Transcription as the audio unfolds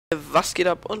Was geht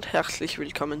ab und herzlich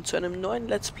willkommen zu einem neuen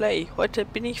Let's Play. Heute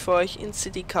bin ich für euch in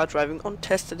CityCarDriving und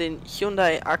teste den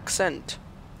Hyundai Accent.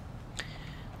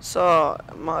 So,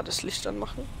 mal das Licht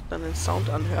anmachen, dann den Sound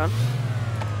anhören.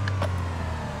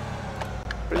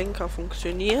 Blinker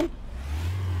funktionieren.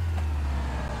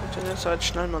 Und jetzt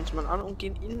schnallen wir uns mal an und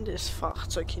gehen in das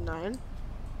Fahrzeug hinein.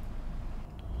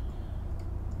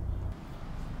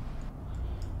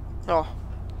 Ja.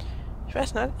 Ich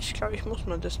weiß nicht, ich glaube, ich muss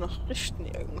mal das noch richten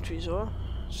irgendwie so.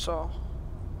 So.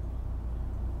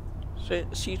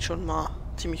 Sieht schon mal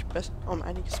ziemlich um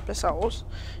einiges besser aus.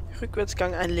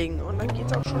 Rückwärtsgang einlegen und dann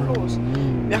geht's auch schon los.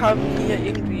 Wir haben hier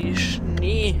irgendwie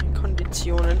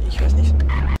Schneekonditionen. Ich weiß nicht.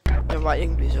 Mir war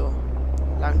irgendwie so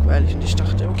langweilig und ich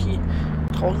dachte, okay,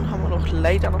 draußen haben wir noch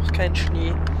leider noch keinen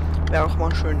Schnee. Wäre auch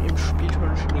mal schön im Spiel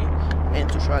schon Schnee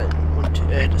einzuschalten. Und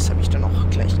das habe ich dann auch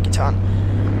gleich getan.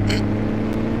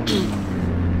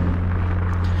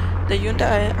 Der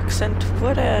Hyundai Accent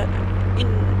wurde in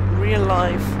Real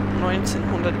Life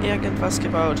 1900 irgendwas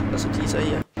gebaut, also dieser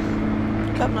hier.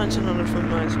 Ich glaube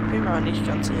 1995, bin mir nicht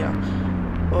ganz sicher.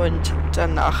 Und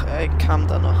danach kam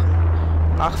dann noch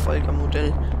ein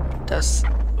Nachfolgermodell, das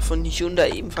von Hyundai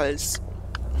ebenfalls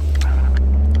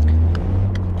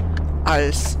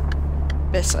als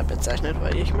besser bezeichnet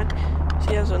wurde. Ich meine,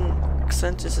 hier so ein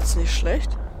Accent ist jetzt nicht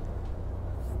schlecht.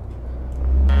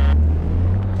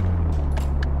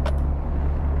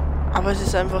 Aber es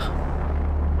ist einfach...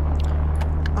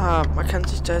 man kann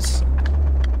sich das...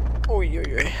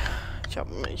 Uiuiui. Ich habe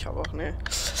auch eine...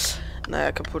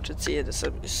 Naja, kaputte Zehe,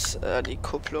 deshalb ist die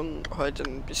Kupplung heute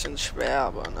ein bisschen schwer,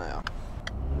 aber naja.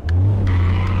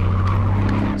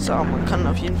 So, man kann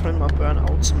auf jeden Fall mal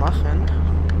Burnouts machen.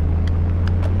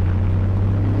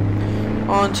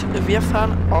 Und wir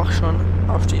fahren auch schon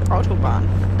auf die Autobahn.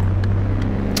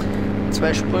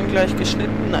 2 Spuren gleich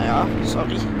geschnitten, naja,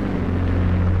 sorry.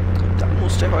 Da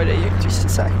musste heute irgendwie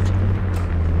sein.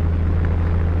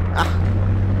 Ach.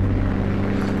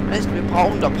 Weißt, wir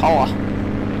brauchen da Power.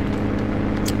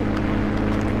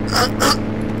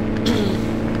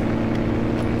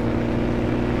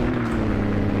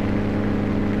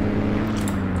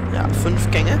 Ja,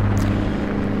 5 Gänge.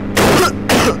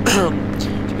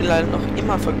 Ich bin leider noch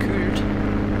immer verkühlt.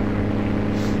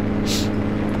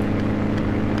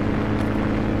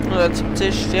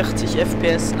 170, 40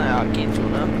 FPS, naja, geht so,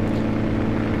 ne?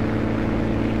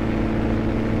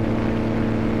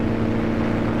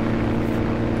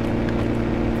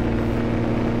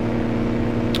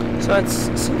 So,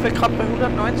 jetzt sind wir gerade bei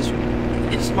 190.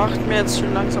 Es macht mir jetzt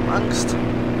schon langsam Angst.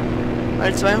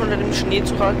 Weil 200 im Schnee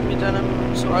zu halten mit einem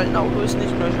so alten Auto ist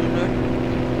nicht mehr schön, ne?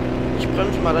 Ich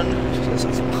bremse mal dann. Das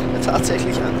macht mir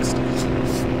tatsächlich Angst.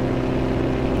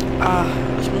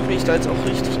 Ich muss mich da jetzt auch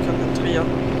richtig konzentrieren.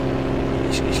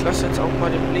 Ich lasse jetzt auch mal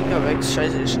den Blinker weg.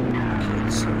 Scheiße, okay,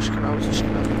 jetzt habe ich genauso schnell.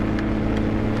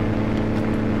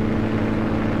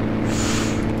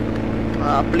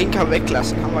 Blinker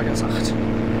weglassen, haben wir gesagt.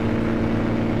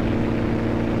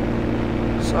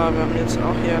 So, wir haben jetzt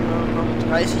auch hier nur noch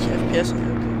 30 FPS und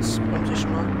jetzt bremse ich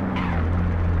mal.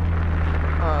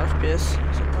 FPS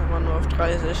sind wir nur auf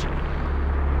 30.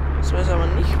 Das weiß aber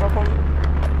nicht, warum.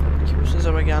 Ich wüsste es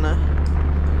aber gerne.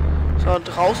 So,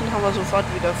 draußen haben wir sofort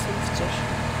wieder 50.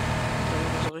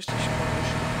 So richtig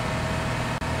komisch.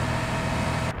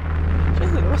 Ich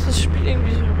weiß nicht, was das Spiel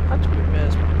irgendwie so hat mit mir.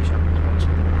 Das macht mich einfach.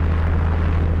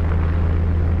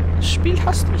 Das Spiel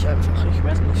hasst mich einfach. Ich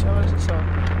weiß nicht, aber es ist ja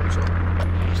so.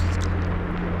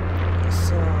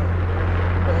 So.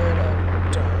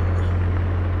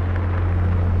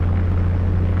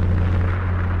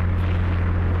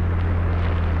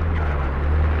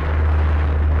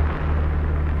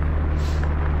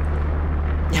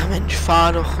 Ja, Mensch,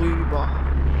 fahr doch rüber.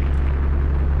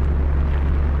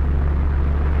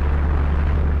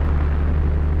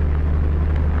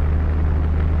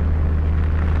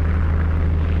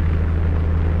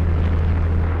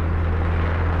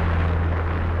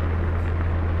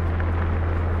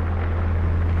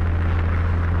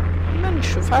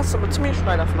 Du fährst aber ziemlich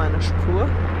weit auf meiner Spur.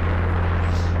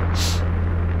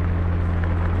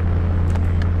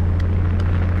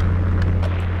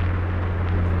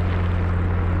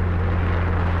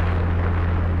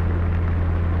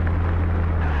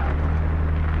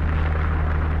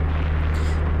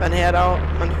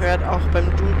 Man hört auch beim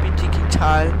Dolby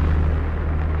Digital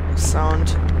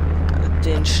Sound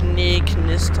den Schnee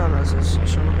knistern, also es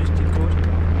ist schon richtig gut.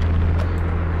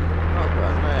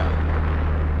 Aber naja.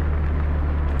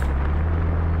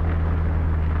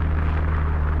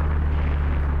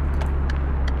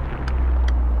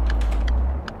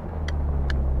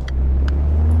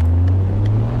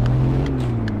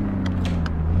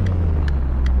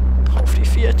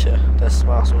 vierte. Das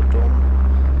war so dumm.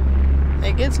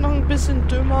 Ey, geht's noch ein bisschen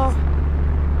dümmer?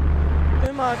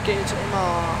 Immer geht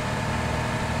immer.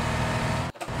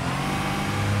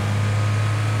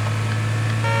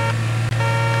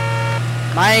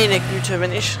 Meine Güte,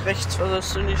 wenn ich rechts fahre,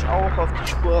 sollst du nicht auch auf die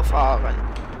Spur fahren.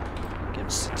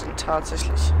 Gibt's denn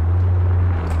tatsächlich?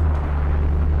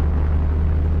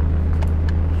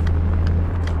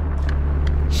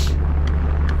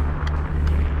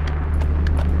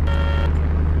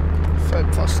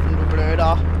 Vollpfosten, du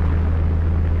Blöder.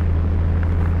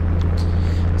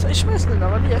 Also ich weiß nicht,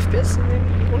 aber die FPS sind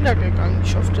irgendwie runtergegangen.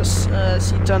 Ich hoffe, das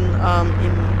sieht dann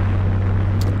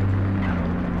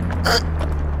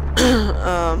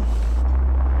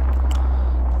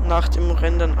nach dem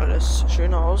Rennen dann alles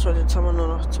schöner aus, weil jetzt haben wir nur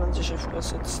noch 20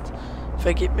 FPS. Jetzt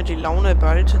vergeht mir die Laune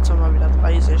bald. Jetzt haben wir wieder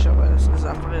 30, aber das ist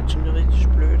einfach jetzt schon richtig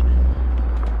blöd.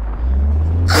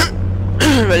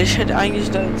 Weil ich hätte eigentlich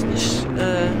da jetzt nicht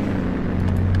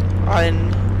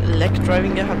ein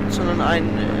Lag-Driving gehabt, sondern ein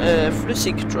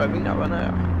Flüssig-Driving, aber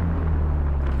naja.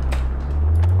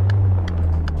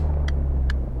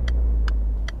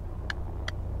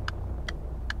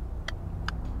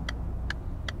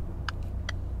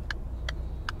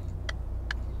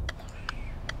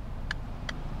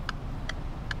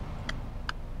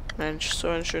 Mensch, so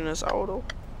ein schönes Auto.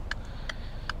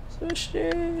 So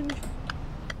schön.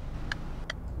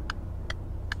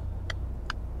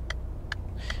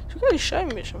 Sogar die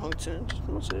Scheibenwischer funktionieren. Das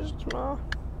muss ich jetzt mal.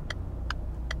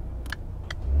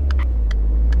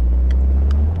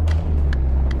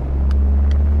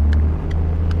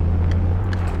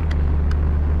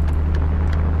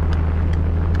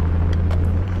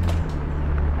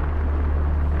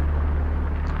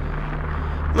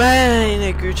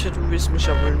 Meine Güte, du willst mich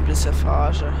ja wohl ein bisschen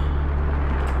verarschen.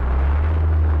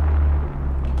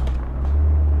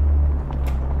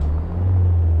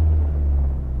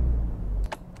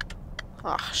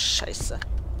 Ach, scheiße.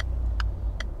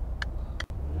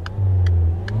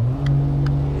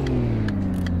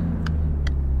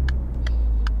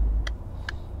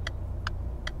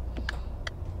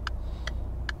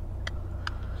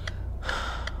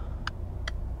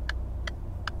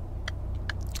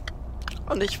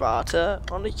 Und ich warte,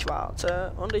 und ich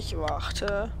warte, und ich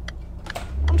warte.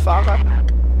 Und fahre.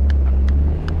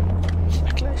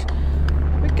 Gleich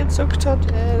mitgezuckt hat,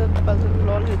 das war so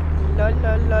lollig.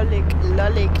 Lollig.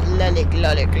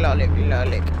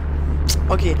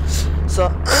 Okay, so.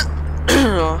 So,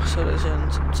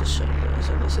 das ist ja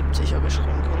eine 70er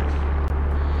Beschränkung.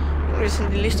 Irgendwie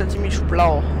sind die Lichter ziemlich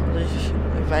blau. Also ich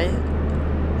weiß.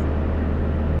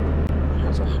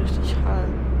 Das ist auch richtig hell.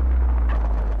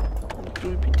 Und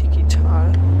Dolby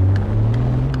digital.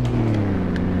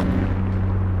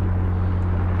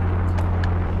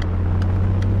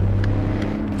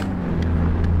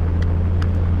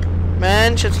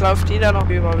 Mensch, jetzt läuft die da noch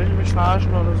über. Will ich mich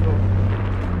verarschen oder so?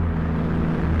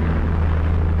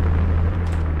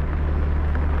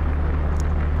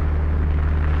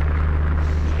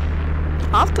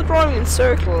 After driving in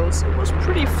circles, it was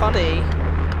pretty funny.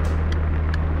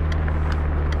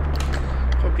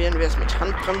 Probieren wir es mit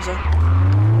Handbremse.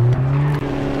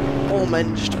 Oh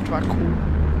Mensch, das war cool.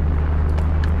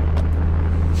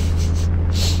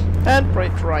 And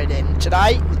brake right in.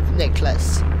 Today with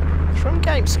Nicholas. From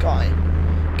GameSky.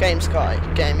 GameSky,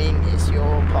 Gaming is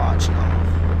your partner.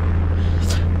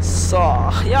 So,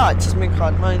 ja, jetzt ist mir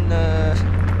gerade mein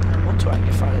Motto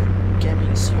eingefallen.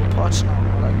 Gaming is your partner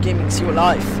oder Gaming is your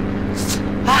life.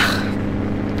 Ach,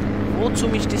 wozu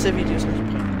mich diese Videos nicht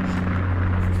bringen.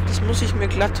 Das muss ich mir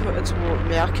glatt jetzt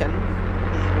merken.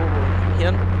 Wo?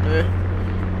 Hirn? Nö.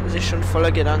 Das ist schon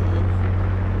voller Gedanken.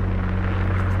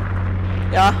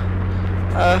 Ja.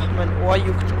 Mein Ohr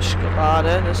juckt mich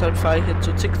gerade, deshalb fahre ich jetzt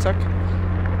so zickzack,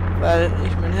 weil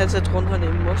ich mein Headset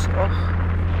runternehmen muss. Och.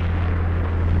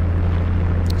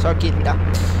 So, geht wieder.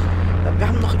 Wir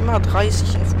haben noch immer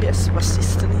 30 FPS. Was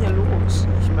ist denn hier los?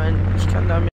 Ich meine, ich kann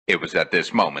damit... It was at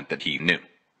this moment that he knew.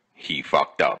 He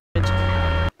fucked up.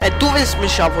 Du willst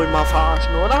mich ja wohl mal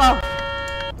verarschen, oder?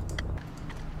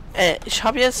 Ich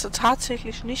habe jetzt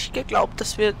tatsächlich nicht geglaubt,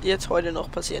 das wird jetzt heute noch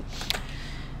passieren.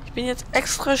 Ich bin jetzt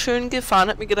extra schön gefahren,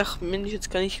 hab mir gedacht, Mensch, jetzt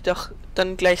kann ich doch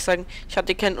dann gleich sagen, ich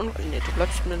hatte keinen Unfall. Ne, du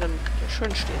bleibst mir dann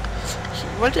schön stehen. Ich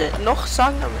wollte noch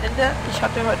sagen am Ende, ich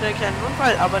hatte heute keinen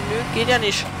Unfall, aber nö, geht ja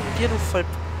nicht. Und dir, du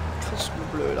Vollpfosten,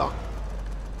 Blöder.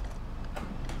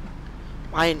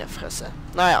 Meine Fresse.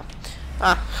 Naja.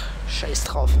 Ach, scheiß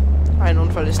drauf. Ein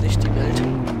Unfall ist nicht die Welt.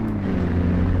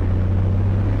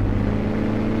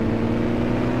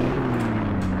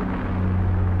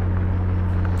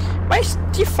 Weißt,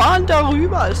 die fahren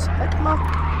darüber, als hätte man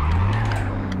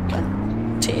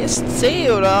kein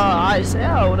ESC oder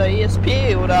ASR oder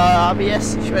ESP oder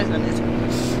ABS, ich weiß ja nicht.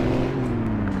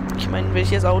 Ich meine,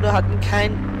 welches Auto hat denn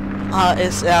kein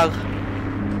ASR?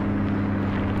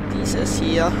 Dieses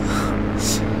hier.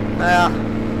 Naja.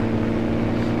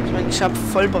 Ich meine, ich habe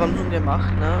Vollbremsung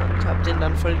gemacht, ne? Und habe den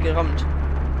dann voll gerammt.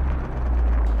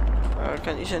 Da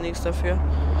kann ich ja nichts dafür.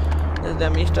 Also, der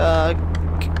mich da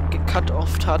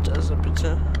gecut-offt hat, also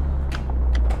bitte.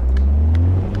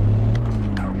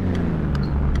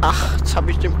 Ach, jetzt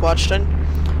habe ich den Bordstein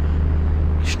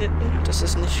geschnitten. Das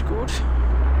ist nicht gut.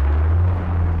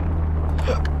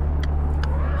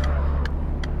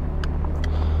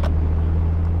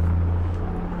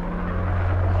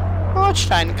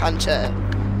 Bordsteinkante.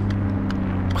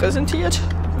 Präsentiert.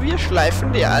 Wir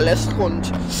schleifen dir alles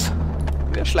rund.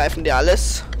 Wir schleifen dir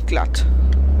alles glatt.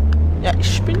 Ja,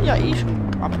 ich bin ja eh schon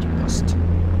ab die Post.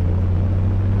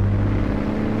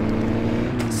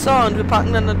 So, und wir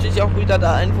parken dann natürlich auch wieder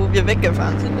da ein, wo wir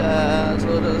weggefahren sind.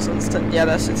 Also, das sonst dann, ja,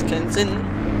 das ist jetzt keinen Sinn.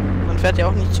 Man fährt ja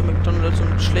auch nicht zu McDonald's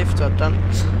und schläft dort dann,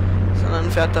 sondern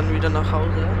fährt dann wieder nach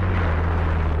Hause.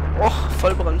 Och,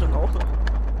 Vollbremsung auch noch.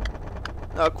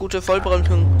 Ja, gute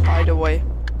Vollbremsung, by the way.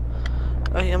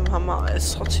 Ja, hier haben wir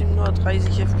es trotzdem nur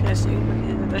 30 FPS,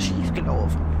 irgendwann ist da schief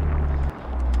gelaufen.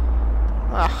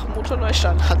 Ach,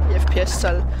 Motorneustart hat die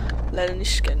FPS-Zahl leider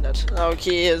nicht geändert. Ah,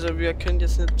 okay, also wir können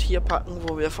jetzt nicht hier parken,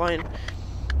 wo wir vorhin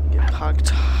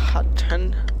geparkt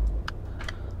hatten.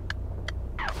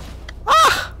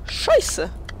 Ach, scheiße.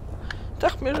 Ich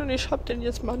dachte mir schon, ich habe den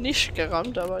jetzt mal nicht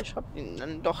gerammt, aber ich habe ihn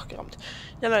dann doch gerammt.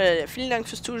 Ja, Leute, vielen Dank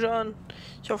fürs Zuschauen.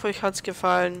 Ich hoffe, euch hat es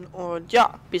gefallen. Und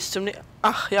ja, bis zum nächsten Mal.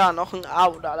 Ach ja, noch ein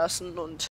Abo da lassen und